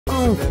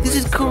Oh, this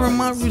is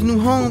Koromaru's new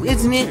home,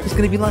 isn't it? It's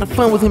gonna be a lot of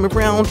fun with him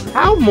around.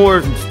 How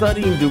more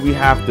studying do we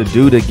have to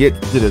do to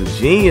get to the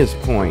genius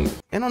point?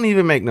 It don't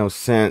even make no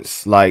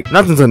sense. Like,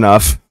 nothing's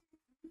enough.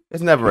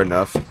 It's never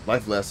enough.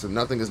 Life lesson.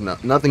 Nothing is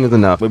enough. Nothing is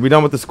enough. But we're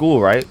done with the school,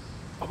 right?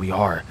 Oh, we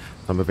are.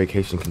 Summer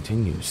vacation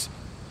continues.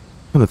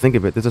 Come to think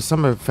of it, there's a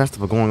summer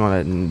festival going on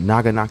at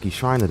Naganaki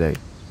Shrine today.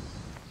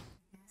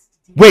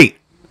 Wait!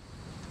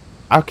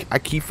 I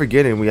keep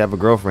forgetting we have a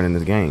girlfriend in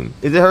this game.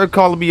 Is it her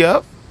calling me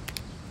up?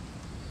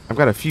 I've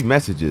got a few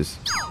messages.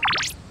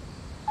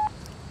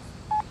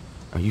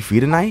 Are you free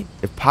tonight?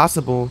 If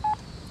possible,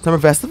 summer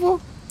festival?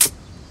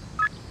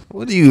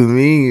 What do you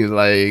mean?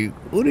 Like,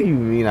 what do you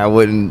mean I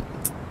wouldn't?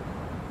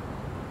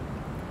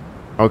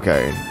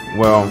 Okay,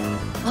 well.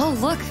 Oh,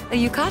 look,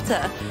 a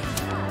yukata.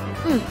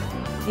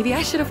 Maybe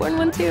I should have worn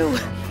one too.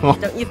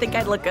 Don't you think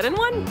I'd look good in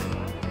one?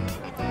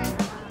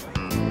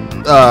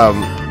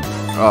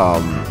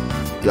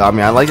 Yeah, I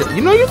mean, I like it.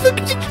 You know, you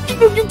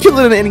kill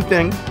it in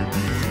anything.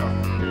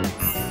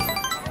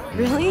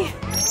 Really?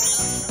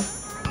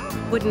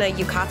 Wouldn't a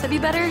yukata be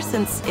better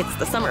since it's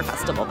the summer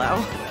festival,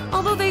 though?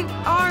 Although they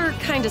are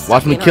kind of.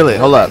 Watch me kill it.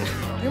 Hold up.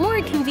 They're more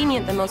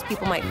inconvenient than most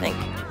people might think.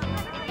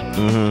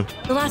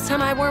 The last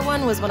time I wore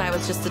one was when I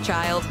was just a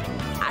child.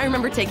 I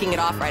remember taking it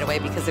off right away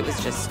because it was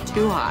just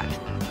too hot.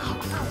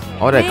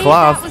 Oh, that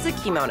cloth. That was a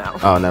kimono.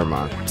 Oh, never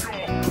mind.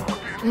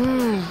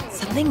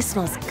 Something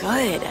smells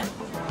good.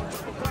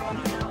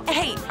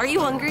 Hey, are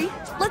you hungry?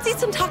 Let's eat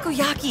some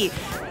takoyaki.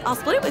 I'll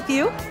split it with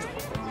you.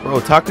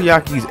 Bro,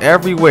 takoyaki's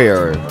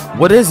everywhere.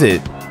 What is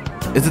it?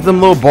 Is it them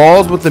little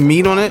balls with the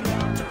meat on it?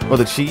 Or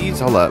the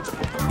cheese? Hold up.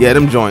 Yeah,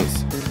 them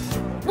joints.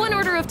 One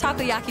order of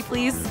takoyaki,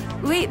 please.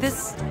 Wait,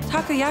 this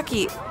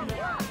takoyaki,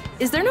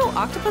 is there no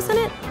octopus in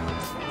it?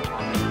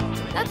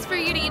 That's for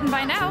you to eat and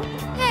find out.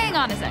 Hang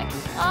on a sec.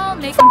 I'll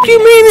make What do you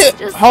mean it?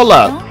 Just hold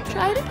up. Don't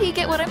try to peek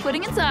at what I'm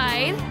putting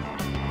inside.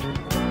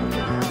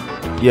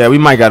 Yeah, we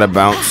might gotta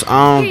bounce.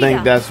 I don't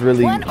think that's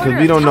really, because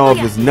we don't know if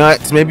it's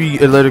nuts. Maybe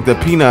you're allergic to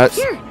peanuts.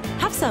 Here,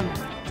 have some.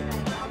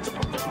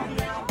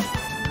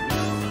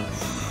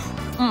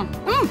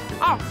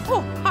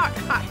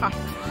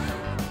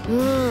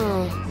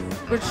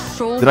 It's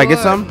so Did I get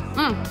some?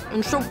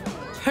 And so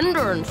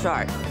tender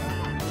inside.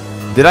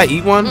 Did I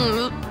eat one?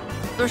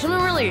 There's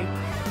something really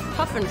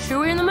tough and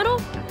chewy in the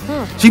middle.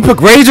 She put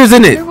razors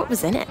in it. I wonder what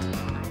was in it.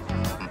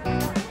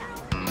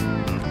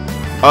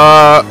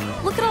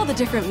 Look at all the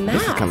different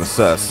masks. This is kind of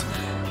sus.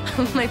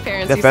 My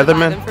parents That used to buy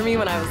Featherman? them for me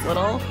when I was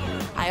little.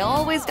 I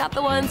always got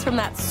the ones from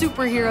that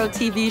superhero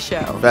TV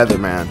show.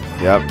 Featherman.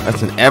 Yep,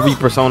 that's in every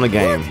Persona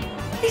game.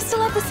 Look, they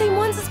still have the same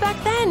ones as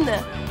back then.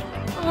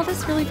 Oh,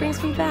 this really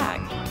brings me back.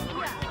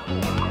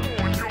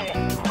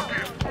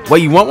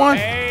 Wait, you want one?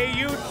 Hey,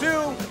 you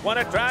two! Want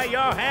to try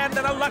your hand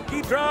at a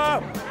lucky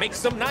draw? Make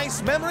some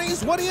nice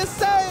memories? What do you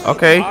say?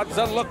 Okay. Odds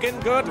are looking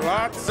good.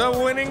 Lots of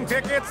winning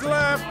tickets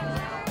left.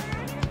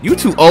 You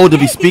too old to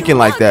be speaking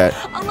like that.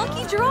 A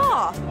lucky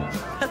draw.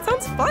 That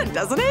sounds fun,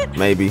 doesn't it?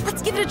 Maybe.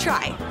 Let's give it a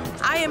try.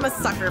 I am a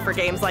sucker for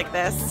games like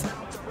this.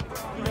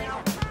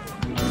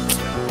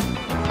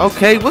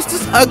 Okay, what's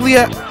this ugly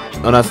at?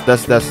 Oh, that's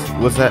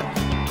what's that?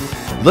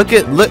 Look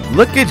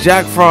at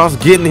Jack Frost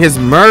getting his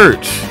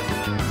merch.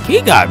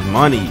 He got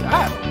money.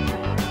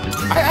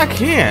 I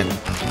can't.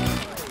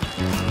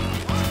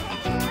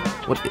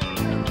 What?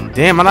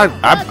 Damn, I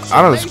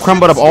done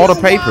crumbled up all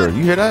the paper.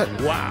 You hear that?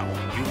 Wow,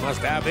 you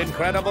must have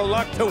incredible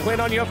luck to win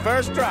on your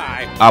first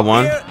try. I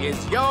won. Here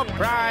is your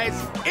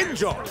prize.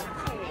 Enjoy.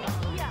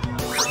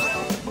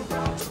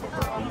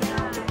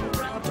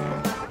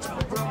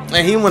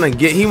 And he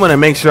wanna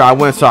make sure I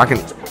win so I can.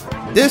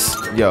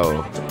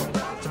 Yo.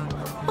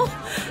 Oh,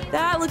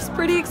 that looks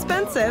pretty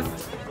expensive.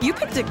 You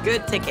picked a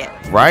good ticket.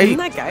 Right? Didn't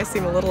that guy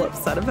seem a little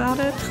upset about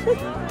it?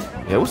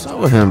 Yeah, what's up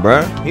with him,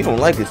 bruh? He don't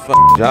like his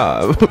fucking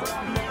job.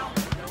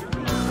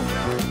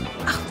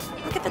 Oh,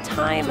 look at the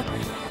time.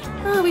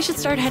 Oh, we should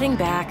start heading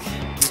back.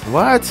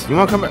 What? You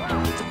wanna come back?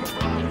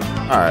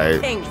 All right.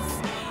 Thanks.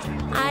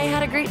 I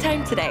had a great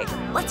time today.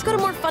 Let's go to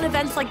more fun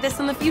events like this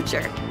in the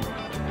future.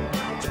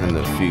 In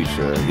the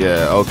future,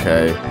 yeah,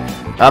 okay.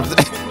 After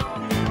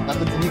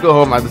you go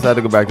home, I decided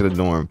to go back to the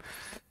dorm.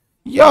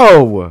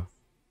 Yo,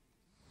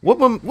 what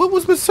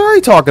was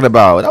Missouri talking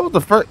about? That was the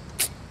first.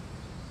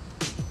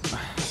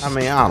 I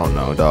mean, I don't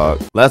know,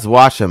 dog. Let's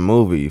watch a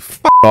movie.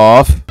 F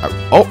off.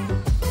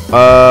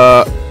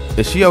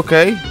 Is she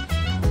okay?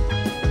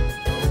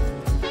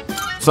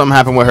 Something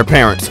happened with her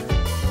parents.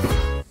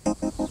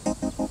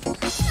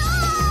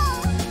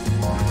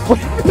 What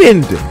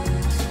happened?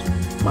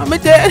 Mom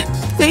and Dad,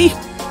 see?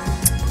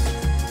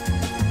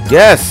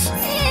 Yes.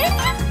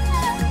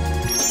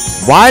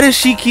 Why does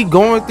she keep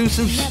going through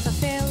some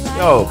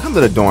Yo, come to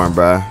the dorm,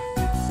 bruh.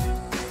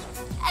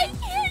 I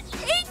can't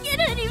take it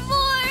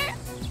anymore.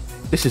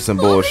 This is some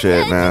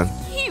bullshit, man.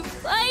 Keep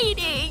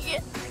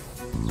fighting.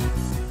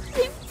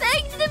 I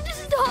begged them to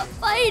stop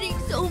fighting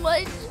so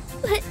much,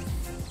 but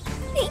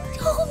they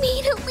told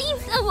me to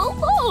leave them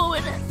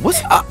alone.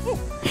 What's up?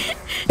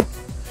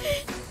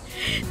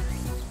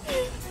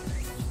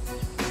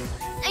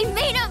 I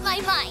made up my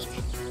mind.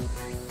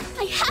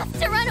 have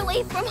to run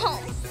away from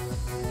home.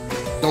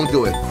 Don't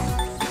do it.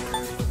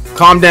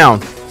 Calm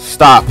down.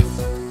 Stop.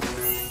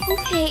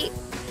 Okay.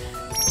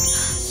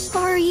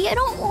 Sorry, I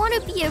don't want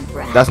to be a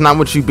brat. That's not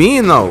what you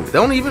being though.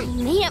 Don't even.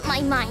 I made up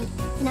my mind,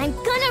 and I'm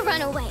gonna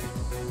run away.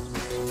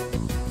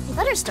 I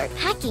better start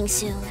packing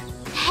soon.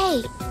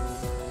 Hey,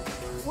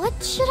 what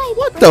should I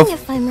bring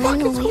if I'm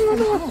running away from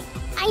home?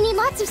 I need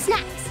lots of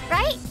snacks,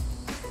 right?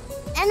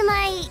 And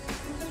my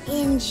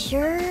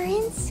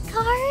insurance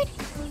card?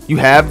 You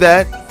have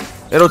that?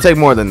 It'll take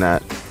more than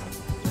that.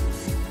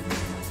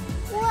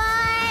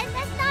 What?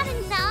 That's not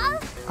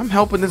enough? I'm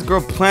helping this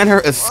girl plan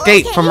her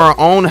escape from her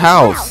own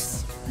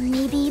house.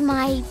 Maybe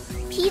my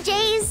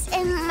PJs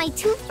and my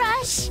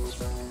toothbrush?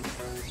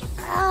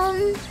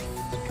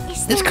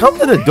 Just come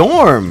to the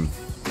dorm.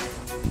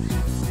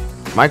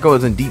 Michael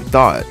is in deep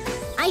thought.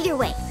 Either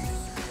way,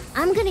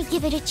 I'm gonna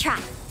give it a try.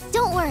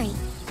 Don't worry,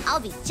 I'll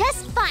be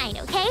just fine,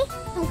 okay?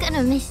 I'm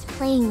gonna miss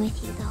playing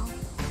with you, though.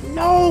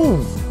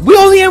 No, we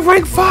only have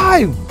rank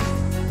 5.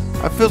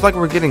 I feel like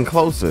we're getting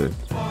closer.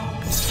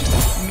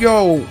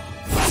 Yo,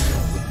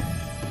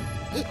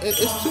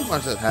 it's too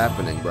much that's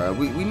happening, bro.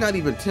 We not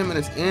even 10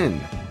 minutes in.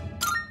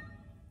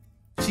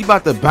 She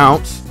about to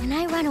bounce. When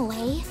I run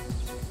away,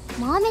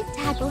 Mom and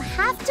Dad will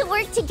have to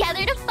work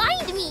together to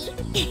find me.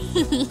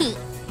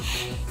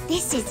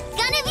 This is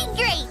gonna be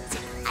great.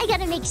 I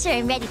gotta make sure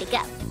I'm ready to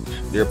go.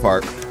 Deer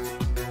Park.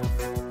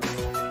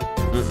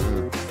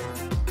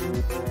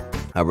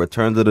 I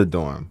returned to the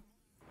dorm.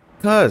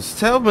 Cuz,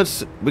 tell me,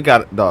 we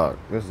got it, dog.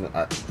 Listen,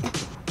 I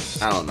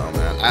don't know,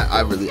 man.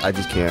 I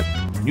just can't.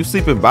 You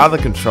sleeping by the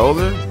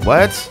controller?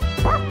 What?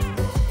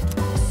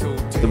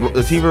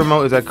 The TV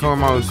remote is at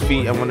Koromaru's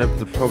feet and whenever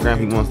the program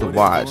he wants to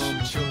watch.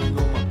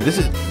 This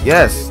is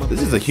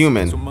a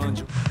human.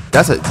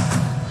 This is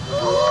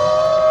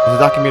a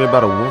documentary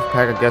about a wolf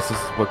pack. I guess this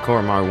is what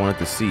Koromaru wanted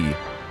to see.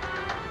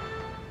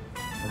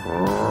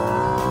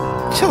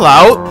 Chill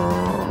out.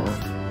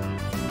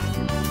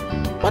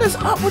 What is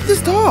up with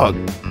this dog?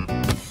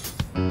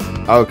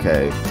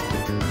 Okay.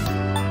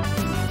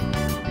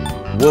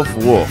 Woof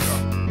woof.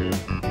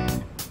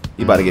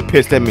 You about to get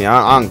pissed at me?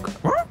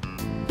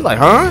 You like,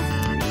 huh?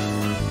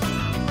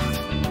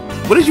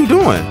 What is you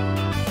doing?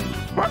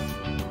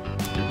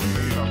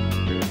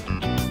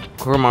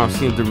 Koromaru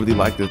seems to really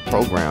like this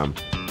program.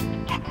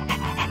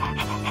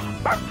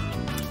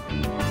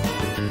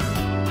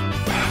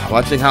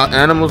 Watching how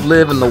animals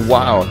live in the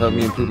wild helped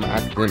me improve my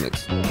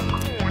academics.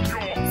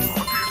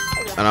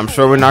 And I'm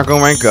sure we're not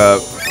gonna rank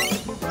up.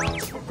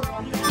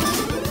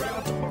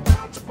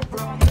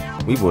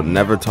 We will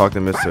never talk to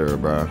Miss Sarah,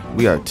 bro.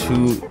 We are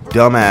too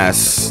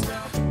dumbass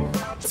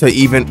to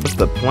even. What's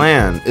the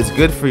plan? It's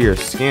good for your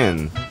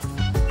skin.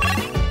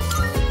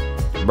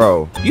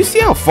 Bro, you see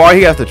how far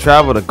he has to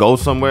travel to go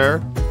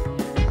somewhere?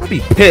 I'd be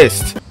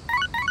pissed.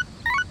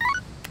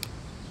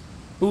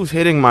 Who's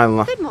hitting my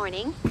line? Good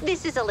morning.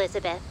 This is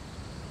Elizabeth.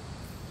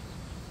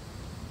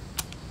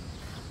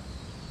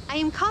 I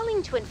am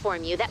calling to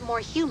inform you that more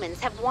humans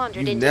have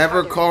wandered into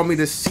never Tartarus. call me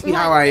to see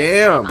Not how I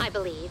this am. time, I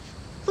believe.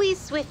 Please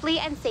swiftly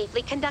and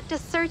safely conduct a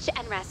search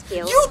and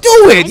rescue. You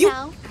do it! I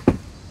know.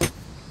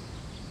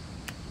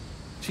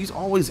 She's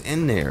always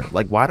in there.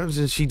 Like, why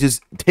doesn't she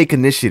just take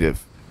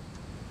initiative?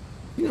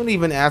 You don't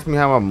even ask me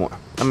how I'm.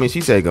 I mean,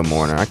 she said good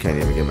morning. I can't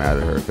even get mad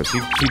at her because she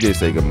did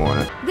say good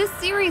morning. This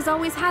series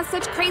always has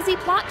such crazy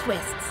plot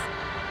twists.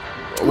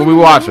 What we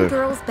watching? The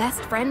girl's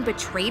best friend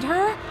betrayed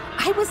her?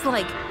 I was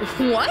like,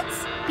 what?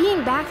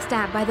 Being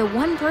backstabbed by the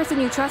one person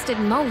you trusted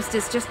most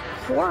is just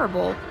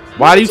horrible.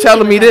 Why are you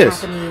telling me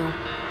this? Happen to you?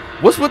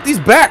 What's with these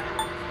back?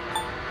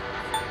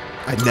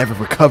 I never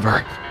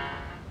recover.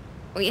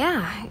 Well,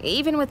 yeah,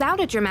 even without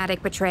a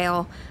dramatic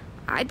betrayal,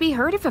 I'd be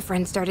hurt if a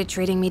friend started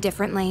treating me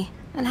differently.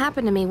 It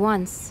happened to me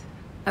once.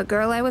 A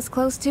girl I was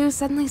close to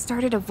suddenly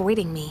started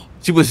avoiding me.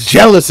 She was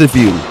jealous of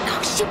you.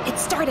 Oh, shoot,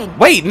 it's starting.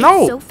 Wait,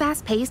 no. It's so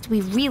fast-paced,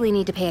 we really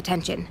need to pay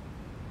attention.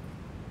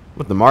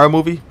 What, the Mario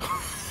movie?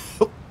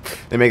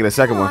 They making a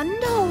second one. Oh,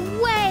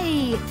 no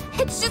way!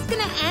 It's just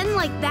gonna end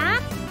like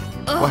that?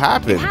 Ugh, What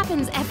happened? It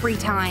happens every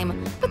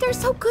time, but they're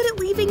so good at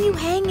leaving you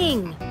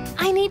hanging.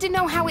 I need to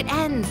know how it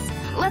ends.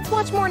 Let's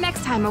watch more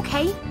next time,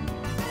 okay?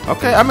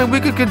 Okay, I mean, we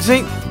could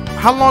continue.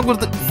 How long was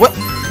the... What?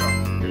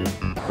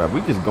 Bro,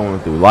 we just going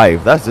through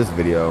life. That's this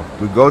video.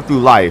 We go through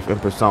life in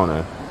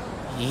Persona.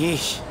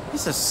 Yeesh,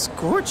 it's a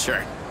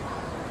scorcher.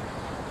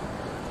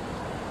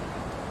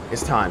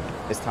 It's time.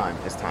 It's time.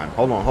 It's time.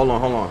 Hold on. Hold on.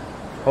 Hold on.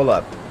 Hold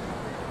up.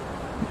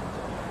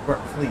 Bro,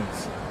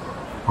 please.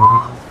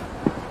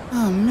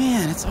 Oh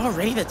man, it's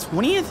already the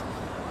 20th?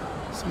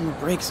 Summer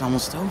break's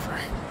almost over.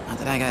 Not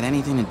that I got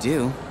anything to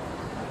do.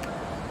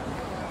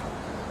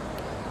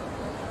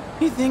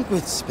 You'd think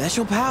with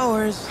special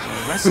powers,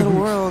 the rest of the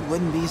world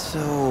wouldn't be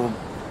so...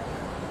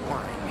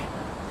 boring.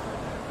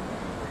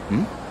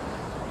 Hmm?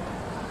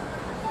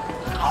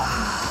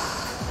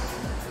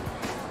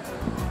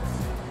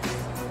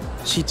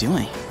 What's she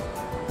doing?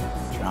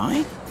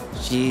 Drawing?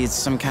 She's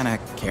some kind of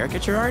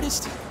caricature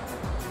artist?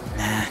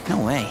 Nah,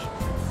 no way.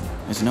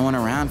 There's no one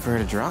around for her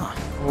to draw.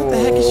 What the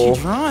heck is she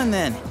drawing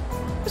then?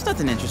 There's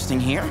nothing interesting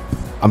here.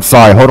 I'm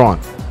sorry, hold on.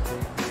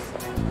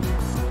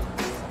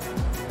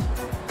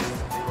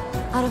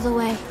 Out of the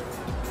way.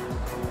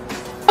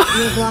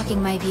 You're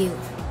blocking my view.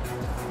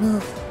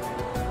 Move.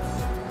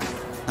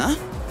 Huh?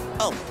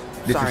 Oh,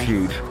 This sorry. is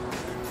huge.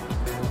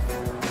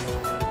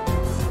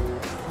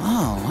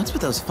 Oh, what's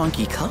with those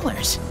funky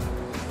colors?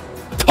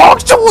 Talk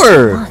to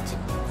her! What?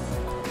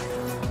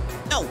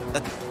 No,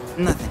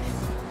 nothing.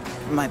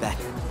 My bad.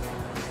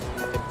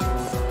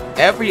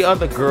 Every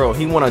other girl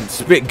he wanna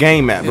spit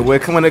game at, but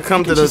when it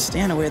comes to How could the you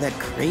stand to wear that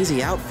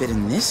crazy outfit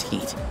in this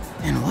heat?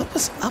 And what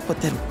was up with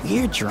that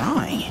weird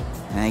drawing?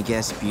 I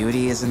guess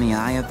beauty is in the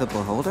eye of the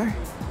beholder?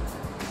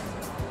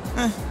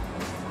 Oh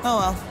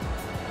well.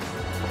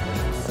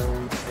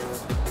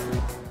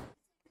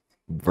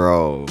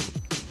 Bro.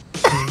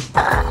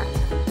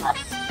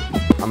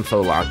 I'm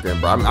so locked in,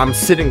 bro. I'm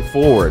sitting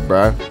forward,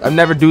 bro. I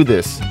never do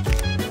this.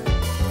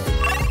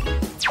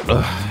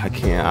 Ugh, I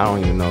can't. I don't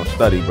even know.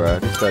 Study, bro.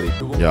 Just study.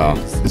 Y'all,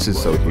 this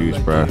is so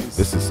huge, bro.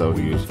 This is so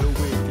huge.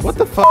 What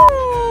the fuck?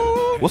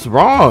 What's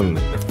wrong?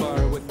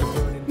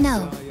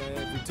 No.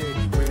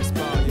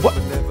 What?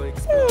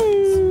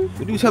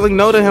 What are you telling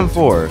no to him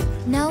for?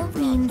 No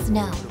means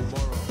no.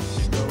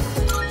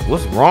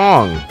 What's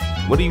wrong?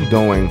 What are you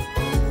doing?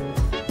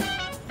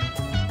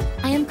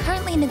 I am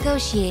currently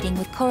negotiating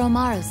with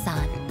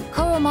Koromaru-san.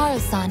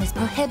 Koromaru-san is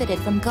prohibited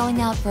from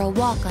going out for a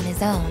walk on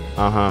his own.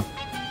 Uh-huh.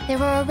 There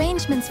were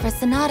arrangements for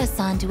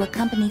Sanada-san to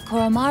accompany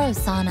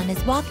Koromaru-san on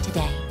his walk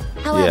today.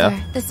 However, Yeah.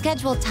 the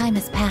scheduled time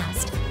has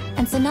passed,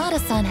 and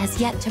Sanada-san has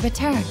yet to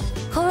return.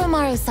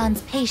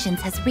 Koromaru-san's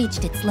patience has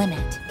reached its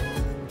limit.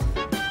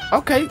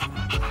 Okay.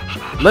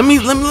 Let me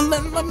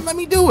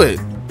do it.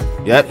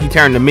 Yep, he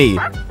turned to me.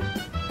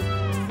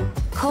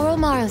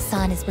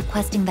 Koromaru-san is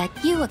requesting that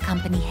you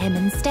accompany him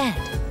instead.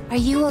 Are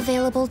you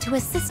available to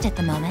assist at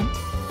the moment?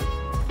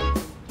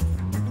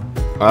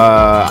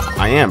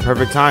 I am.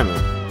 Perfect timing.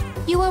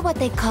 You are what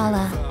they call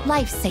a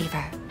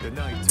lifesaver.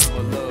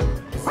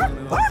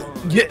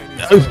 Yeah.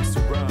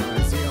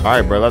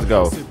 Alright, bro, let's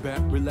go.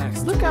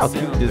 Look how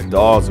cute this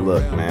dog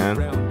look, man.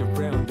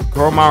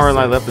 Koromaru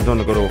like left the door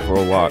to go for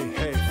a walk.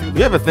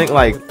 You ever think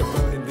like,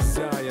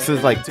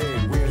 since like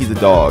he's a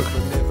dog,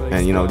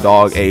 and you know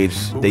dog age,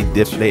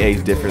 they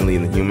age differently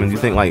than humans. You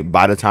think like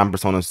by the time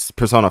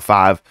Persona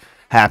 5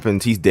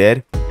 happens, he's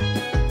dead?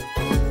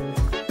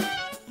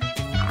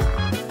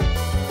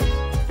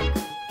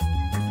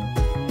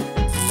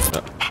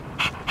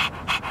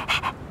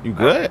 You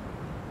good?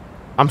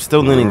 I'm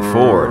still leaning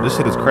forward. This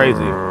shit is crazy.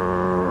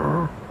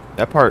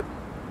 That part.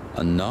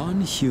 A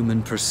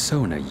non-human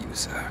persona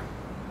user.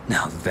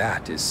 Now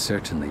that is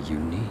certainly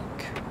unique.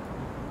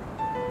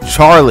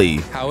 Charlie.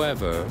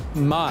 However,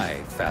 my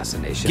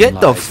fascination Get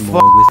the lies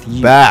more with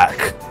you.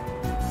 back.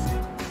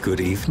 Good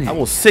evening. I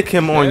will sick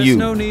him on There's you.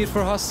 no need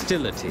for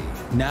hostility.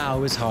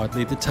 Now is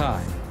hardly the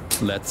time.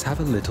 Let's have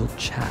a little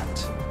chat.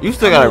 You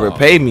still gotta Hello.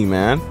 repay me,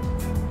 man.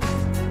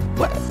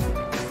 What?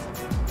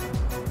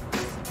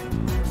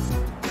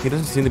 He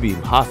doesn't seem to be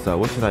hostile.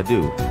 What should I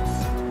do?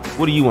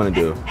 What do you want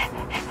to do?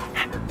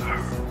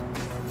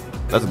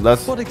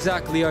 Let's. What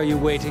exactly are you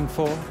waiting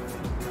for?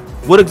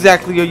 What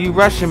exactly are you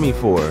rushing me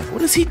for?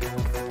 What is he?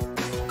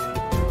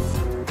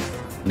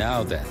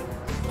 Now then,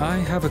 I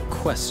have a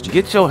question.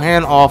 Get your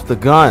hand off the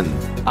gun.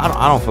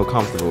 I don't feel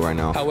comfortable right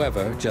now.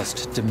 However,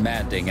 just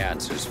demanding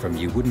answers from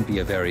you wouldn't be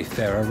a very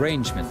fair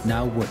arrangement,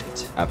 now would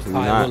it?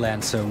 Absolutely I not. will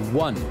answer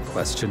one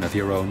question of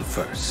your own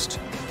first.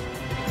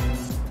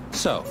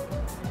 So,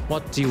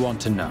 what do you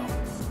want to know?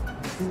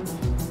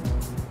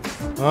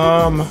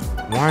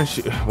 Why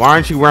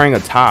aren't you wearing a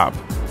top?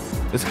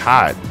 It's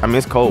hot. I mean,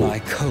 it's cold. My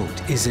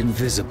coat is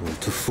invisible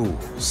to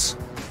fools.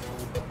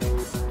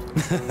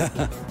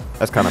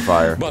 That's kind of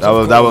fire. But That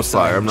of was course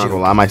fire. I'm I'm not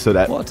gonna lie. I might say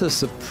that. What a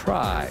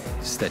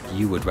surprise that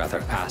you would rather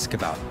ask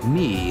about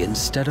me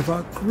instead of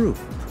our group.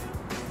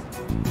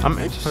 I'm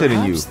interested in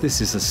you. Perhaps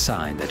this is a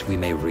sign that we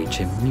may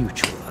reach a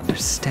mutual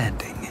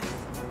understanding.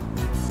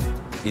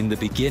 In the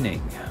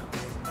beginning,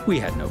 we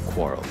had no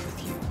quarrel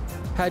with you.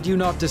 Had you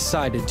not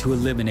decided to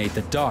eliminate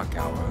the Dark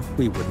Hour,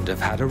 we wouldn't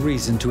have had a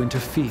reason to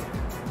interfere.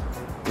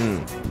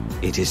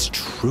 It is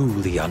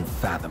truly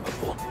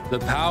unfathomable. The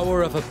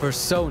power of a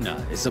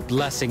persona is a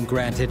blessing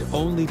granted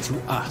only to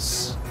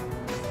us.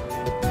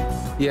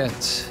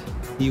 Yet,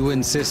 you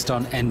insist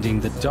on ending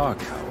the Dark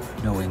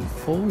Hour, knowing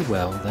full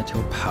well that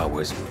your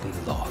powers will be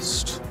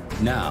lost.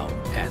 Now,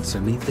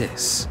 answer me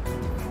this.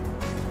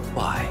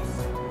 Why?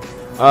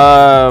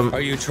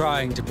 Are you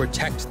trying to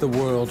protect the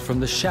world from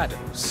the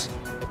shadows?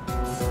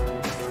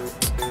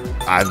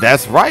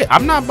 That's right.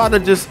 I'm not about to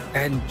just.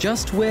 And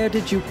just where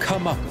did you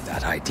come up with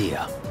that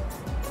idea?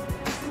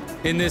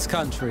 In this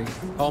country,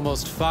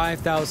 almost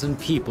 5,000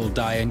 people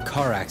die in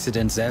car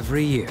accidents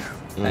every year.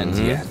 And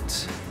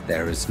yet,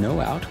 there is no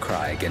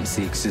outcry against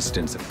the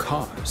existence of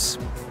cars.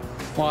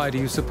 Why do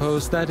you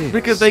suppose that is?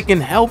 Because they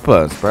can help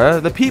us,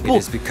 bruh. The people. It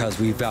is because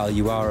we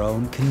value our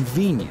own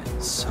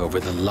convenience over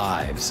the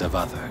lives of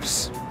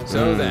others.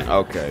 So then,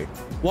 Okay.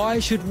 why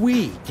should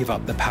we give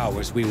up the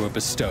powers we were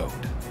bestowed?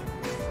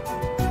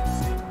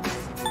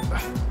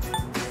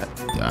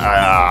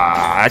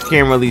 I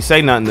can't really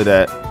say nothing to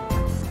that.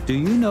 Do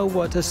you know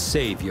what a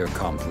savior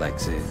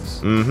complex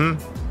is? Mm-hmm.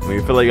 When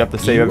you feel like you have to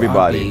save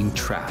everybody. You are being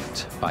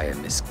trapped by a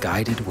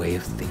misguided way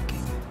of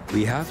thinking.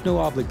 We have no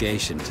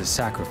obligation to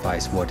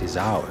sacrifice what is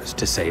ours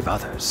to save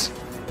others.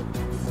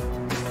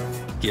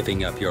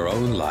 Giving up your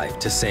own life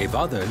to save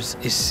others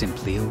is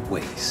simply a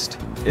waste.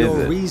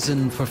 Your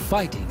reason for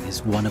fighting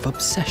is one of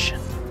obsession.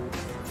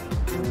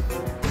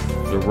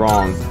 You're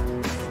wrong.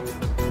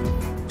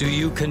 Do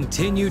you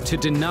continue to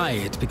deny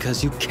it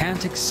because you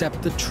can't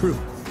accept the truth?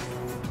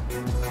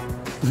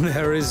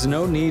 There is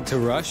no need to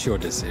rush your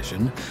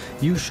decision.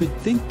 You should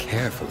think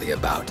carefully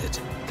about it.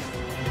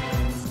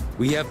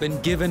 We have been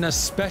given a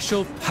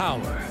special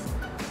power,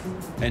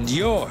 and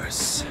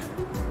yours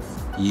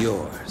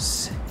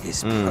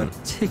is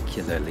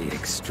particularly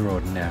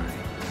extraordinary.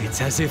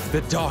 It's as if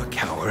the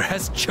Dark Hour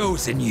has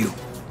chosen you.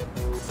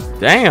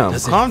 Damn,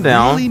 calm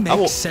down. Does it really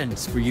make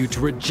sense for you to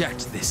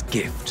reject this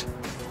gift?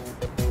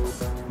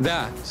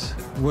 That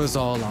was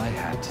all I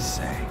had to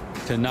say.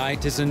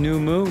 Tonight is a new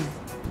moon.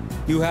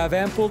 You have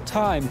ample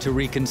time to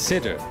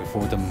reconsider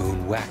before the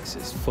moon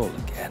waxes full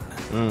again.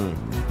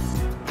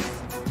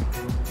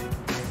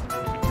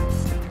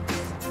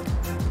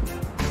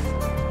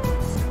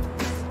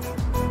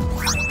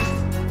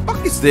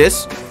 Fuck is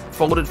this?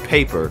 Folded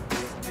paper.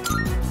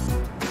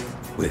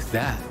 With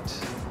that,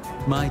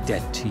 my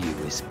debt to you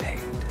is paid.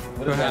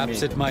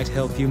 Perhaps it might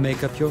help you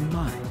make up your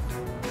mind.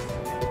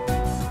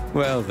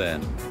 Well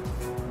then,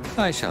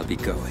 I shall be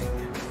going.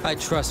 I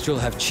trust you'll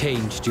have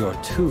changed your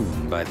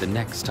tune by the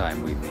next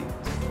time we meet.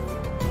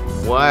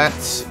 What?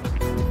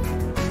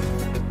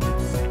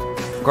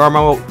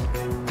 Garmo,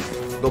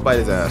 go bite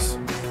his ass.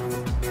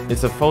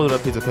 It's a folded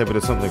up piece of paper.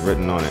 There's something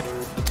written on it.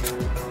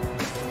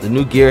 The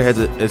new gear has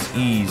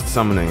eased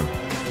summoning,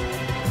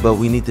 but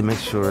we need to make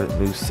sure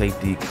new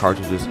safety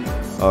cartridges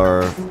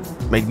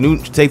make new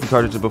safety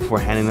cartridges before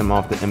handing them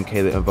off to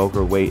MK. The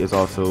Invoker weight is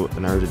also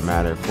an urgent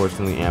matter.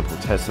 Fortunately, ample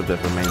test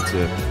subject remain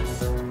to.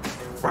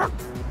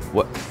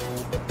 What?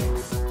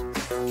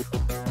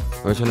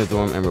 Return to the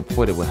dorm and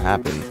reported what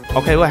happened.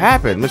 Okay, what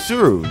happened?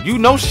 Misuru, you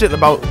know shit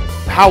about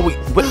how we...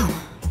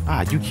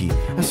 Yuki,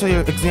 I saw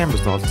your exam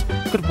results.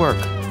 Good work.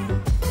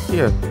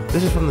 Here,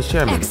 this is from the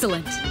chairman.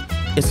 Excellent.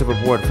 It's a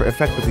reward for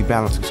effectively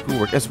balancing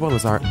schoolwork as well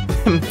as our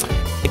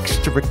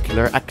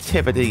extracurricular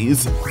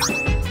activities.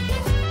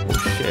 Oh,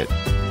 shit.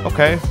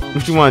 Okay,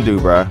 what you want to do,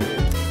 bruh?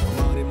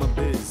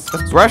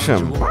 Let's brush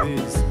him.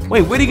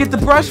 Wait, where'd he get the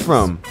brush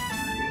from?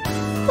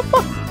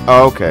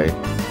 Oh, okay.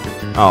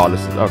 Oh, this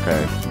is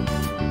okay.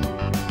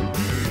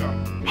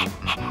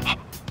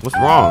 What's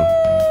wrong?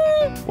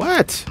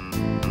 What?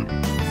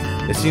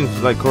 It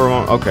seems like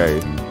Koromon. Okay.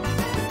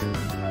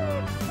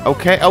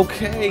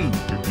 Okay.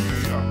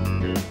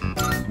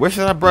 Where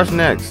should I brush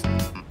next?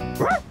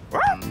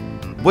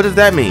 What does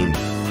that mean?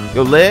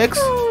 Your legs?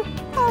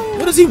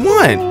 What does he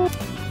want?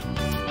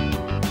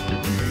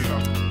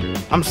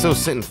 I'm still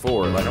sitting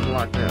forward, like I'm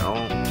locked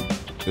down.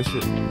 This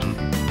shit.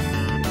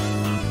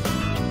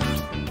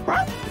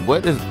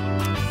 What is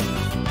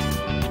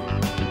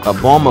a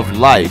balm of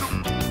life?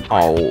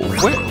 Oh,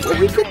 where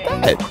we get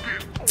that?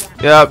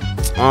 Yep.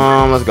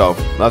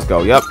 Let's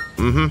go. Yep.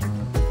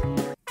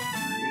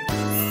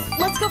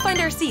 Let's go find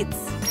our seats.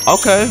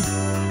 Okay.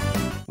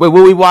 Wait,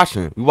 what are we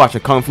watching? We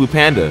watching Kung Fu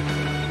Panda.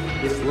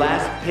 This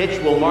last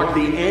pitch will mark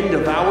the end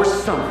of our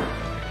summer.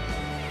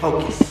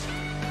 Focus.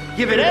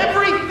 Give it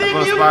everything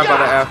you got. Inspired by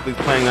the athletes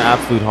playing the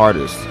absolute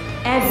hardest.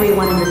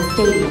 Everyone in the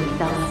stadium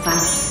fell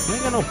silent. You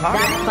ain't got no power.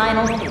 That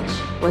final pitch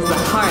was the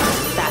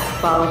hardest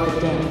fastball of the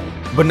day.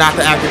 But not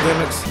the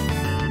academics.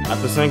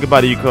 After saying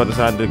goodbye to Yuko,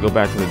 decided to go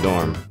back to the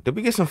dorm. Did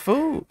we get some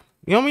food?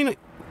 You know what I mean?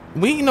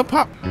 We ain't no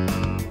pop.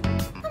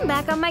 I'm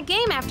back on my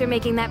game after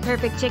making that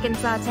perfect chicken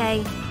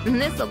saute.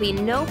 This'll be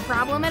no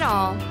problem at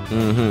all.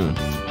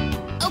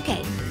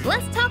 Okay,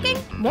 less talking,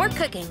 more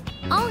cooking.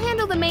 I'll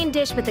handle the main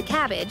dish with the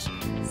cabbage.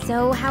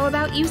 So how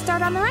about you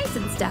start on the rice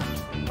and stuff?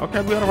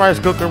 Okay, we got a rice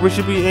cooker. We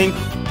should be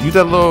use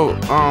that little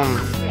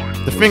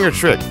the finger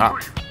trick.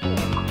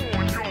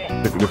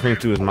 The finger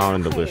too is mild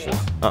and delicious.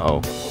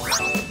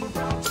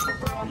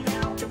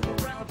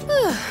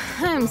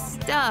 I'm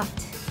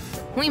stuffed.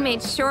 We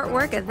made short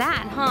work of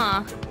that,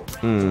 huh?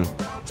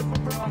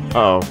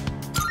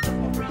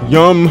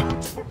 Yum.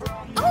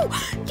 Oh,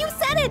 you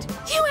said it!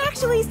 You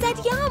actually said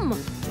yum!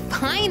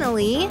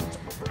 Finally!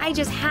 I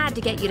just had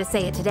to get you to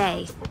say it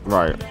today.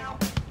 Right.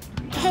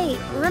 Hey,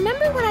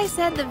 remember what I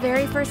said the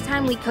very first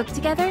time we cooked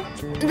together?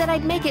 That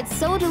I'd make it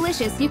so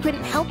delicious you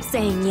couldn't help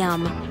saying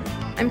yum.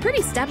 I'm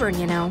pretty stubborn,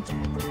 you know.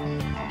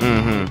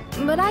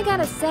 But I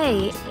gotta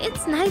say,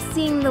 it's nice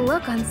seeing the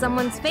look on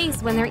someone's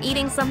face when they're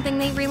eating something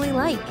they really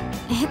like.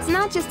 It's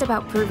not just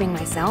about proving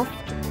myself.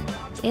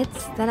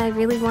 It's that I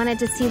really wanted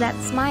to see that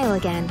smile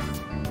again.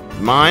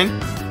 Mine?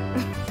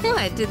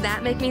 What, did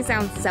that make me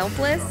sound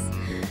selfless?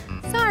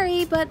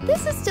 Sorry, but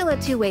this is still a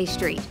two-way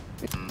street.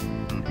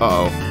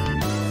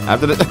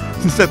 After the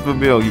successful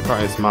meal, you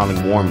probably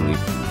smiling warmly.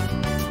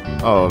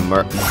 Oh,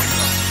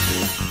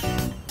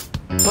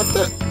 what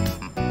the?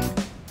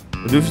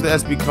 Reduces the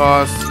SB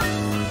cost.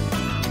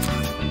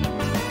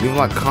 You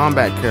like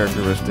combat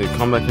characteristics.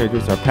 Combat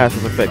characteristics are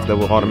passive effects that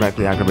will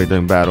automatically activate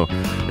during battle.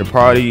 Your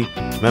party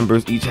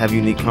members each have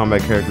unique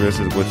combat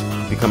characteristics which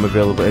become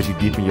available as you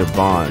deepen your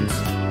bonds.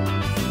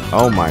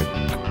 Oh my.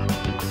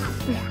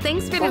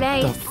 Thanks for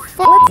today. The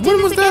fuck? Let's do When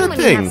this was that again a when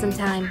thing? you have some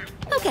time.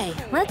 Okay,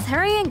 let's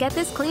hurry and get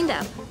this cleaned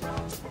up.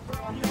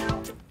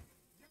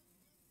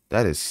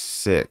 That is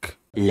sick.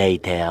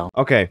 Later.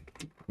 Okay,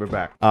 we're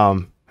back.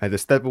 Had to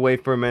step away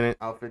for a minute.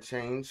 Outfit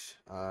change,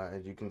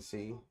 as you can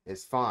see,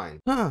 it's fine.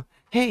 Huh.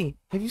 Hey,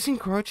 have you seen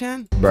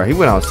Koro-chan? Bro, he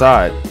went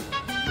outside.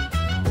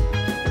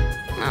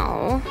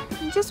 Oh,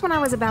 just when I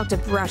was about to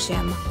brush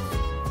him.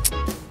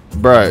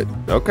 Bruh,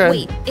 okay.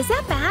 Wait, is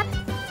that bad?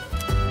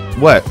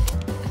 What?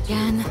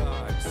 Again.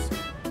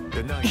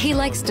 He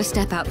likes to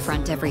step out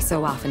front every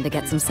so often to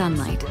get some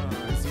sunlight.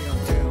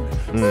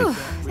 Whew,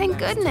 thank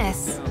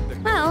goodness.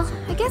 Well,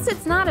 I guess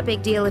it's not a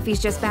big deal if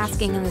he's just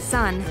basking in the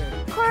sun.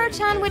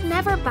 Koro-chan would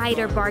never bite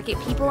or bark at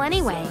people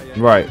anyway.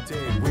 Right.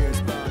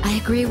 I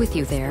agree with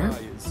you there.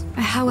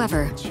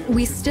 However,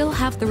 we still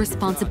have the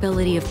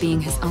responsibility of being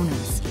his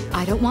owners.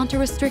 I don't want to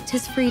restrict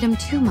his freedom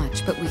too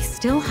much, but we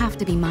still have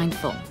to be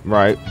mindful.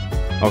 Right.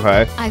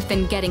 Okay. I've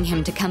been getting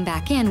him to come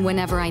back in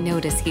whenever I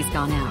notice he's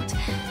gone out.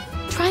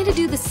 Try to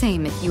do the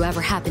same if you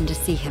ever happen to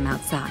see him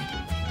outside.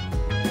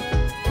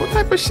 What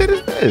type of shit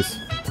is this?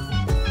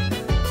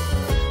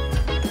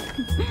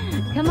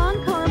 Come on,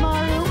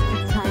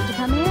 Koromaru. It's time to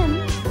come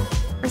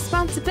in.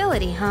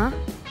 Responsibility, huh?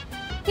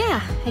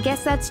 Yeah, I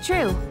guess that's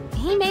true.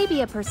 He may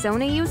be a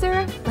persona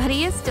user, but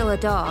he is still a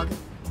dog.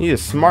 He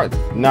is smart.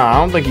 Nah, I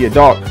don't think he a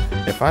dog.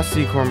 If I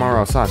see Koromaru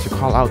outside, I should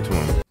call out to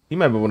him. He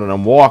might be one of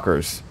them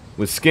walkers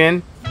with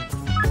skin.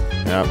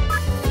 Yep.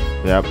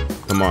 Yep.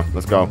 Come on,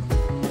 let's go.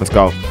 Let's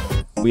go.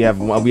 We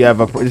have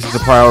a. This is a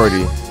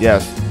priority.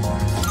 Yes.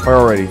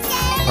 Priority.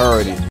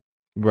 Priority.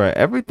 Bruh,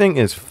 everything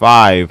is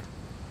 5.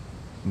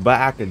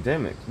 But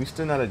academics, we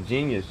still not a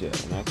genius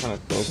yet, and that kind of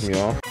throws me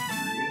off.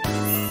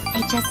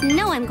 I just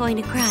know I'm going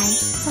to cry,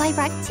 so I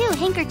brought 2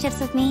 handkerchiefs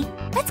with me.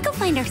 Let's go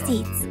find our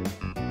seats.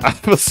 I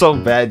feel so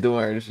bad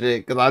doing her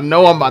shit, because I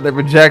know I'm about to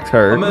reject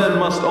her. A man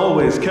must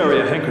always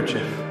carry a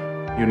handkerchief.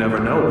 You never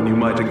know when you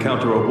might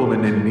encounter a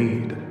woman in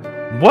need.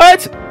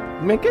 What?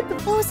 Man, get the...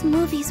 Those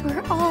movies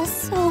were all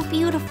so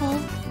beautiful.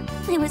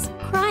 I was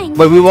crying.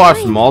 Wait, we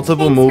watched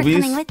multiple Thanks movies?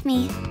 for coming with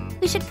me.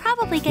 We should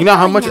probably get You know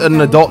how going much now, an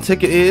though. adult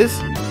ticket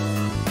is?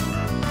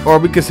 Or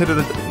we consider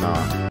it...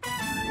 Nah.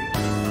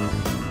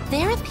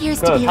 There appears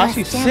to be how less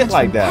she sit damage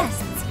like from that?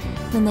 pests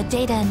than the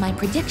data in my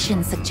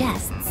prediction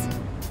suggests.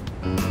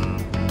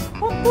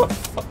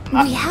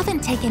 We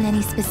haven't taken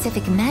any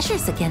specific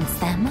measures against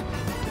them.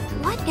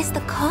 What is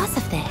the cause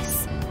of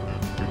this?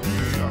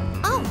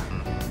 Oh,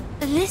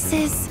 this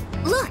is...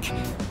 Look!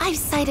 I've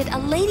sighted a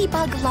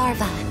ladybug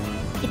larva.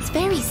 It's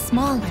very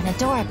small and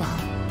adorable.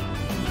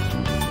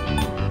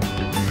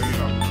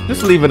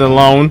 Just leave it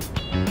alone.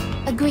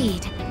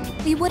 Agreed.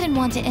 We wouldn't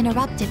want to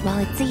interrupt it while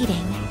it's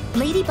eating.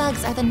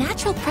 Ladybugs are the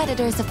natural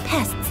predators of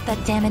pests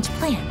that damage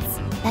plants.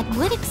 That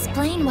would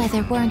explain why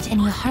there weren't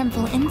any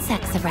harmful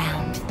insects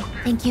around.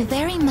 Thank you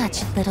very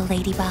much, little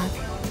ladybug.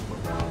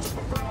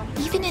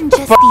 Even in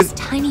just these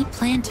tiny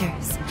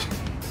planters,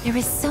 there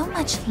is so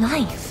much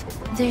life.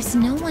 There's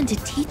no one to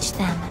teach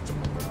them.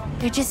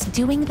 They're just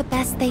doing the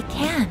best they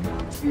can.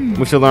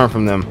 We should learn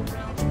from them.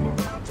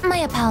 My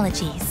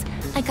apologies.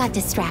 I got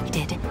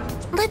distracted.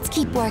 Let's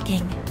keep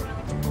working.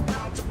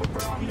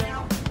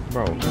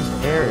 Bro,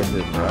 whose hair is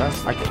this, bro?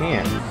 I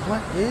can't.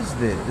 What is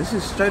this? This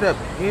is straight up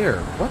hair.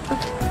 What the?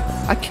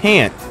 I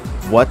can't.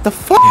 What the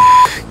fuck?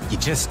 You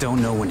just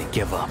don't know when to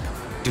give up,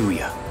 do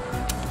ya?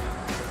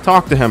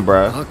 Talk to him,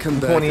 bro. I'll come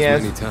back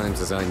as many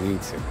times as I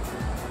need to.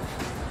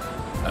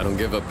 I don't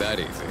give up that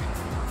easy.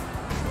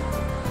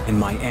 And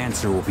my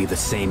answer will be the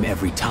same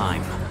every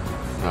time.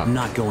 I'm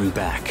not going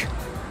back.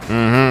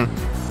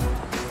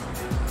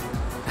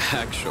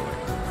 Actually,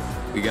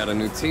 we got a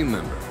new team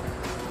member.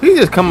 He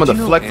just come with a Did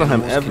you know flex on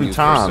him animals can every use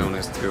time.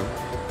 personas too?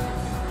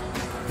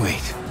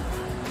 Wait,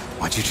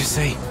 what'd you just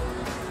say?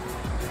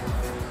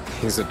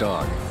 He's a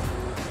dog.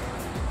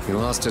 He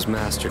lost his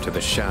master to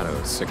the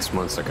shadows 6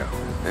 months ago.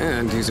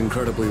 And he's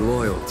incredibly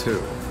loyal,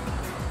 too.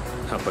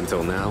 Up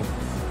until now,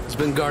 he's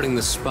been guarding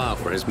the spot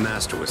where his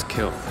master was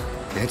killed.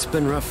 It's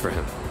been rough for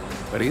him,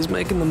 but he's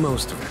making the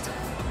most of it.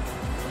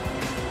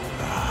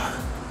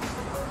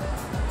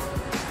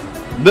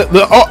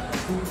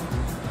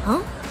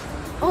 Huh?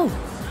 Oh,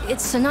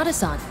 it's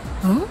Sonata-san.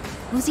 Huh?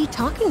 Who's he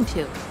talking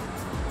to?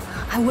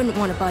 I wouldn't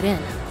want to butt in.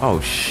 Oh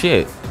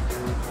shit.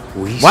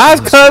 We Why is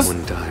saw cuz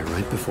someone die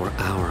right before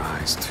our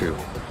eyes, too.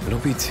 It'll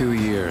be 2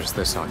 years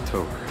this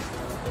October.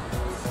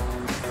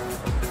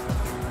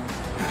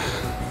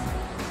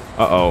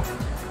 Uh-oh.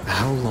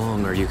 How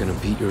long are you gonna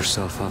beat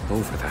yourself up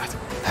over that?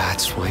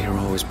 That's why you're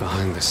always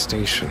behind the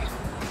station.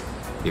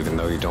 Even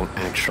though you don't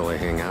actually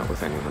hang out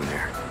with anyone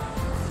there.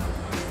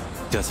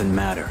 Doesn't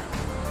matter.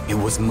 It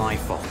was my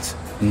fault.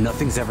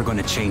 Nothing's ever going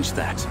to change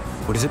that.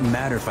 What does it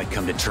matter if I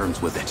come to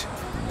terms with it?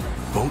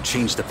 Won't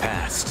change the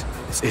past.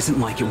 This isn't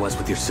like it was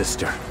with your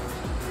sister.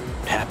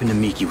 happened to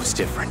Miki was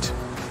different.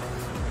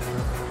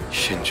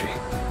 Shinji.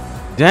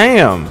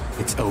 Damn.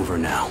 It's over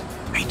now.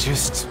 I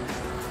just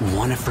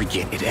want to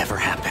forget it ever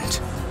happened.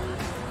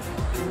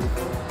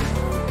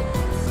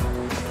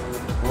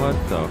 What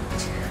the?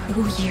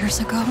 2 years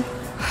ago?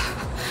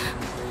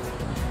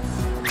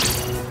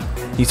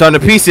 He's starting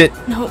to piece it.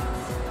 No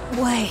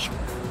way.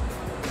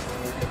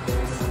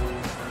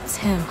 It's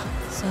him.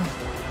 So,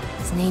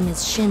 his name is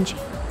Shinji.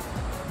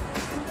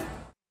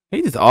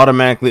 He just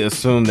automatically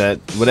assumed that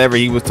whatever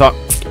he was talking.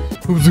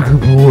 Who's a good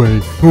boy?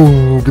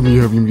 Oh, give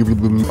me.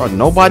 Oh,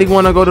 nobody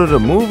want to go to the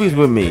movies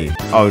with me.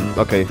 Oh,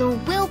 okay. The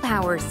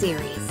Willpower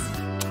series.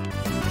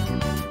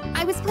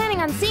 I was planning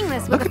on seeing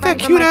this with Look a at friend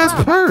that from my cute ass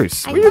club.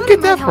 purse. I Where you thought get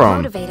it that might help from?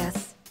 motivate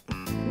us.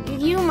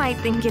 You might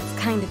think it's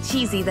kind of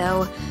cheesy,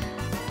 though.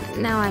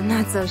 Now I'm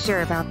not so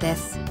sure about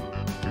this.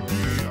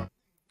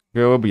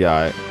 Girl, we'll be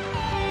alright.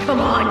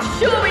 Come on,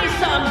 show me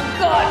some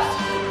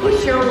guts!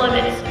 Push your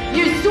limits!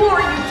 You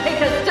swore you'd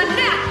take us to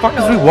Nashville! What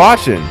the fuck is we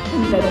watching?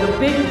 Then the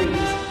big leagues.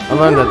 I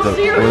learned that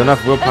with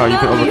enough willpower you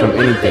can overcome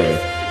anything.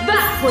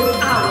 That was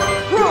our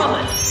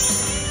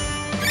promise!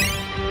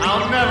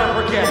 I'll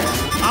never forget.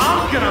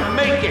 I'm gonna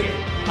make it.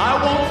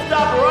 I won't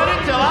stop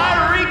running till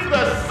I reach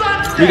the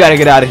sunset. We gotta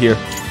get out of here.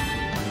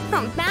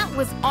 That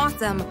was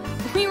awesome.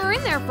 We were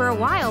in there for a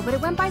while, but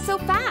it went by so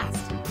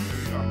fast.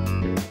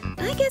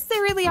 I guess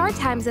there really are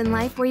times in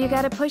life where you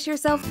gotta push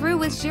yourself through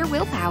with sheer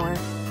willpower.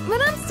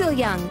 But I'm still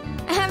young.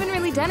 I haven't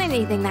really done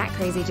anything that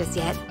crazy just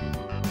yet.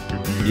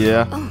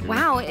 Yeah. Oh,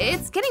 wow,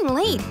 it's getting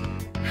late.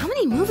 How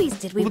many movies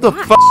did we Who the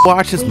watch? fuck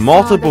watches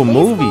multiple the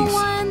baseball movies?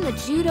 One, the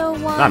judo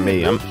one, Not me,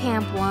 the I'm- boot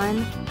camp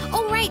one.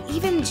 Oh, right,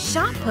 even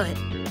shot put.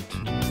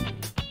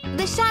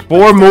 The shot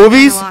 4 put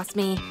movies? kinda lost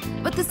me,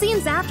 but the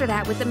scenes after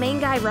that with the main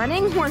guy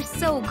running were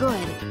so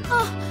good.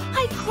 Oh,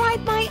 I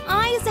cried my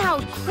eyes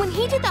out when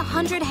he did the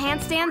 100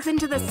 handstands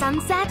into the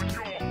sunset.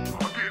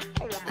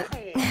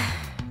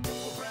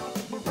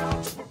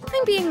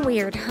 I'm being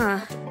weird,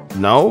 huh?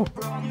 No.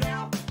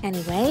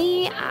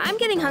 Anyway, I'm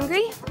getting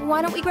hungry.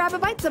 Why don't we grab a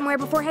bite somewhere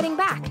before heading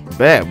back?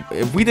 Bad.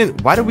 If we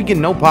didn't, why did we get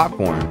no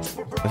popcorn?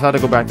 Let's have to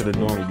go back to the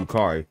dorm with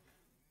Yukari.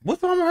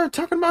 What's wrong with her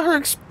talking about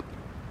her?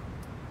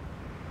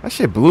 That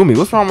shit blew me.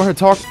 What's wrong with her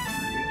talking?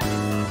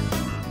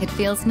 It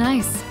feels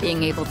nice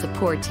being able to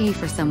pour tea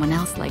for someone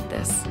else like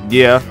this.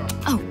 Yeah.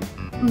 Oh,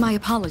 my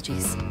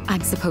apologies.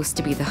 I'm supposed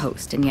to be the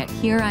host, and yet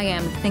here I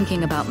am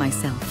thinking about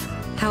myself.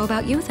 How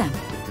about you then?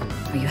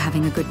 Are you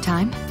having a good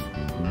time?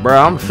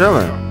 Bruh, I'm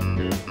chilling.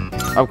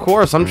 Of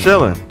course, I'm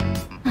chilling.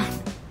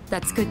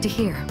 That's good to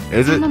hear.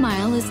 Is it?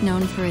 Chamomile is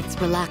known for its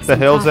relaxing The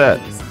hell's that?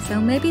 properties, so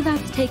maybe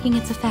that's taking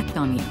its effect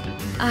on you.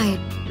 I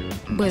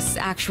was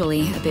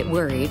actually a bit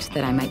worried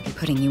that I might be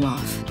putting you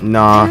off.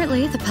 Nah.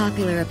 Apparently, the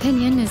popular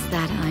opinion is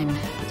that I'm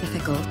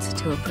difficult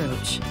to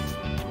approach.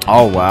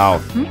 Oh,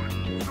 wow.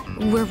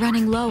 We're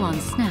running low on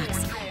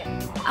snacks.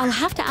 I'll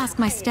have to ask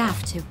my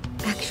staff to...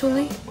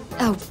 Actually?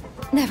 Oh,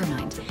 never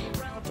mind.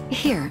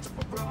 Here,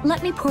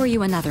 let me pour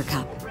you another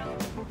cup.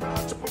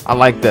 I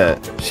like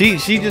that.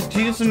 She's just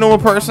a normal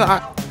person.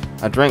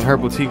 I drank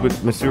herbal tea with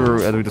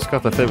Mitsuru as we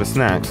discussed our favorite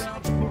snacks.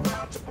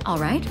 All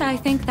right, I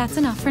think that's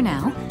enough for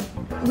now.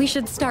 We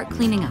should start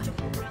cleaning up.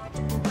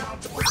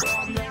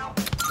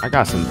 I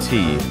got some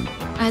tea.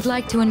 I'd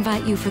like to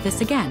invite you for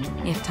this again,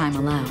 if time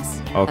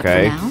allows.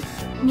 Okay. But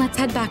for now, let's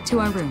head back to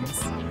our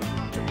rooms.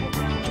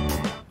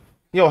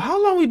 Yo,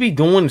 how long we be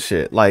doing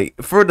shit? Like,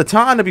 for the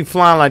time to be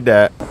flying like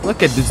that.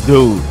 Look at this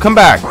dude. Come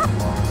back.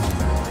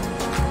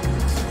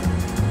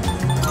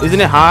 Isn't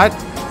it hot?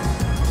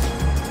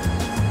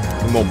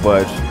 Come on,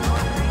 budge.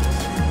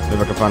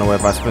 Maybe I can find a way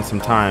if I spend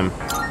some time.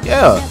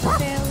 Yeah.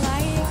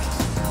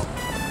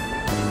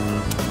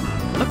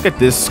 Look at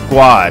this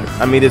squad.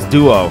 I mean, this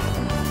duo.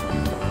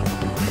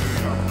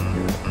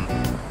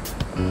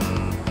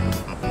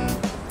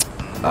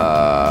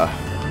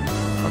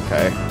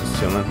 Okay, just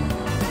chilling.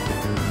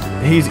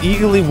 He's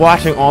eagerly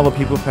watching all the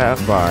people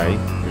pass by.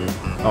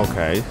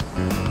 Okay.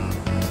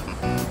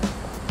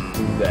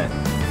 Who's that?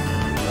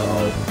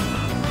 Uh-oh.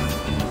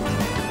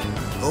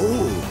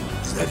 Oh,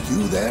 is that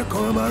you there,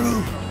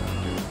 Koromaru?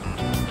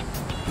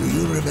 Do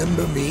you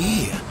remember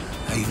me?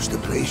 I used to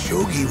play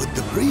shogi with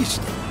the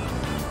priest.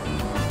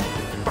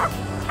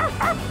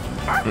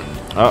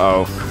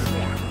 Uh-oh.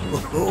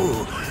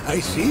 Oh, I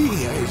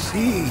see, I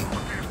see.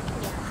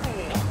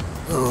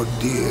 Oh,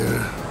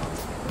 dear.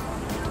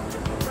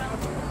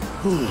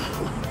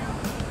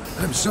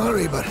 I'm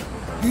sorry, but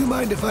do you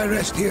mind if I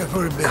rest here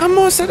for a bit? Come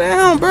on, sit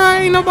down, bro.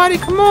 Ain't nobody.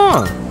 Come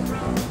on.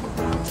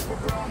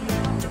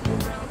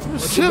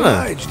 Just chilling.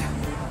 Obliged.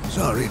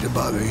 Sorry to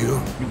bother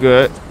you. You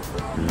good?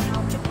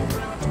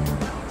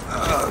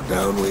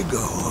 Down we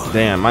go.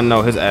 Damn, I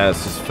know his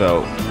ass just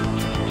felt.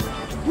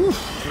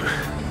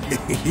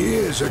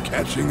 Years are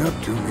catching up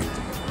to me.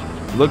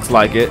 Looks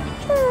like it.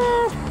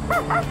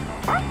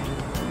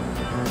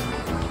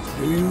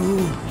 Do you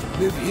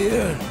live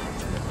here?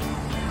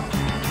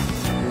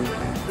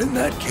 In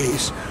that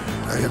case,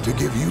 I have to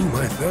give you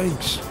my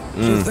thanks.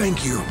 So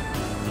thank you,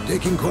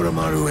 taking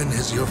Koromaru in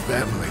as your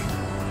family.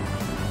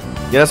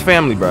 Yeah, that's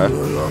family, bro.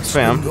 It's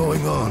been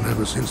going on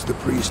ever since the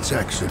priest's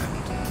accident.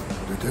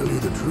 To tell you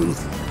the truth,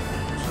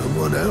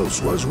 someone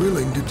else was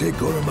willing to take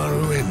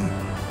Koromaru in.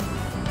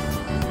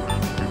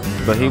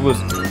 But he was,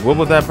 what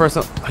was that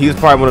person? He was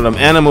probably one of them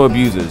animal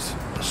abusers.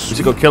 You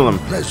should go kill him.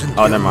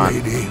 Oh, never mind.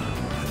 Lady.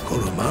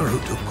 Koromaru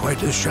took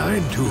quite a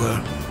shine to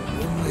her.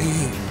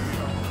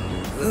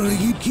 Only,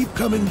 he'd keep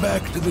coming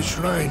back to the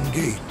shrine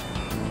gate.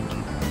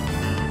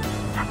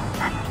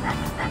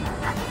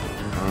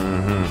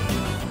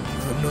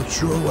 I'm not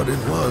sure what it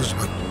was,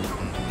 but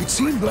it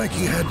seemed like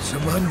he had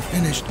some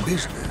unfinished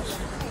business.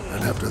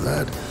 And after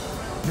that,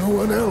 no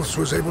one else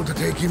was able to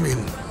take him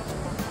in.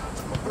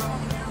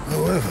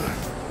 However,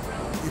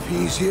 if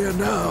he's here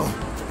now,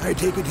 I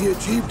take it he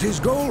achieved his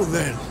goal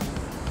then.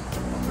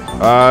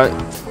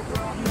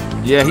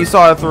 Yeah, he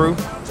saw it through.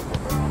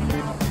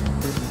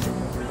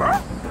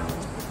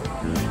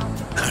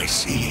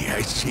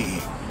 I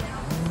see.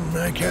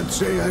 I can't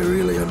say I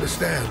really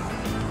understand.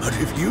 But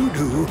if you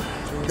do,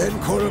 then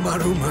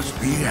Koromaru must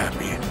be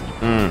happy.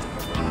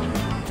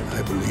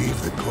 I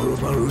believe that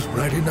Koromaru's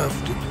bright enough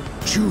to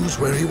choose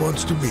where he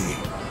wants to be.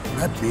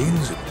 That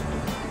means it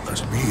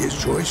must be his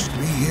choice to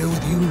be here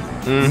with you.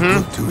 Be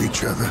good to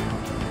each other.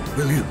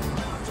 Will you?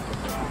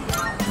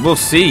 We'll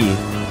see.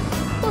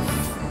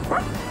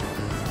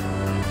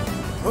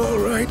 All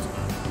right.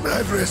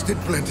 I've rested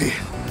plenty.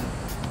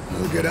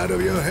 I'll get out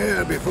of your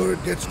hair before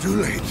it gets too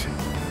late.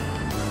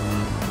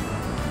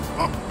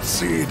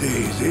 See,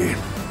 Daisy.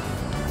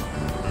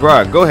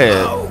 Bruh, go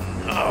ahead. Oh.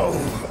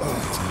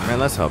 Man,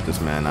 let's help this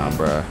man out,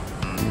 bruh.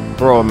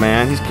 Bro,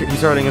 man, he's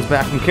hurting his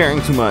back from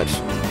carrying too much.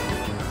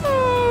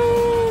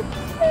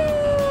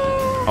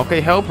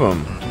 Okay, help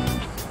him.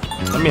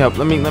 Let me help.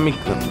 Let me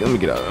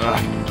get out.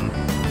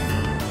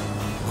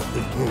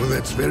 Oh,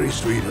 that's very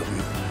sweet of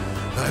you.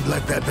 I'd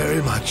like that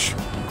very much.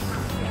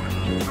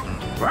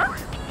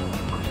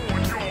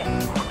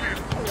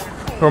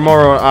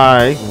 Koromaru and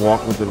I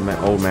walk with the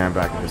old man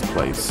back in his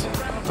place.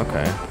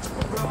 Okay.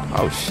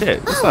 Oh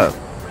shit, what's up?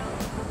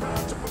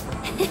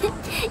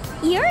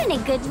 You're in a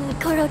good mood,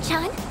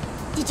 Koro-chan.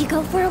 Did you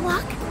go for a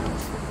walk?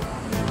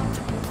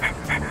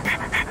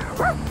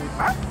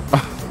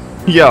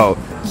 Yo.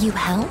 You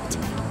helped?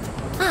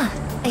 Ah,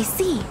 I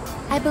see.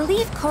 I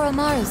believe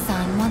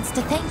Koromaru-san wants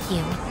to thank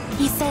you.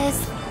 He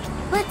says,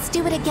 let's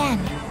do it again.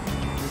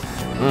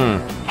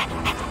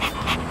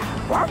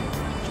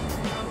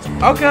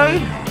 Okay.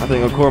 I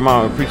think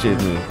Koromaru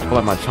appreciates me. I feel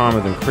like my charm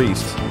has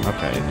increased.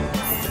 Okay.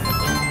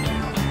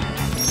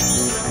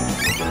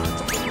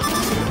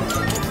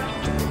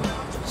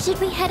 Should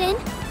we head in?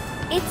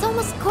 It's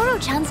almost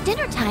Koro-chan's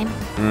dinner time.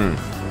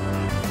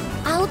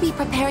 I'll be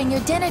preparing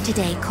your dinner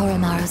today,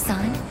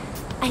 Koromaru-san.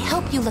 I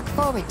hope you look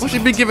forward to We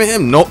should be giving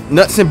him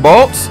nuts and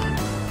bolts.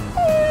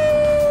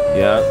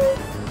 Yeah.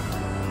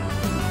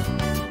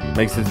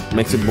 Makes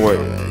it boy.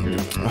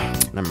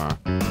 Never mind.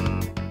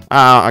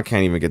 I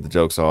can't even get the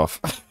jokes off.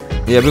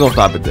 Yeah, we're gonna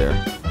stop it there.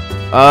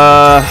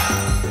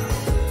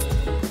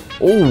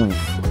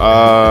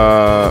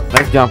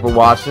 Thanks y'all for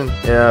watching.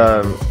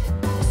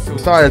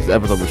 Sorry this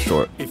episode was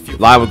short.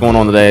 Live was going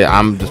on today.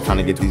 I'm just trying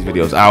to get these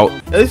videos out.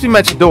 At least we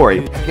met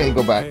Chidori. I can't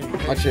go back.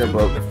 My chair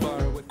broke.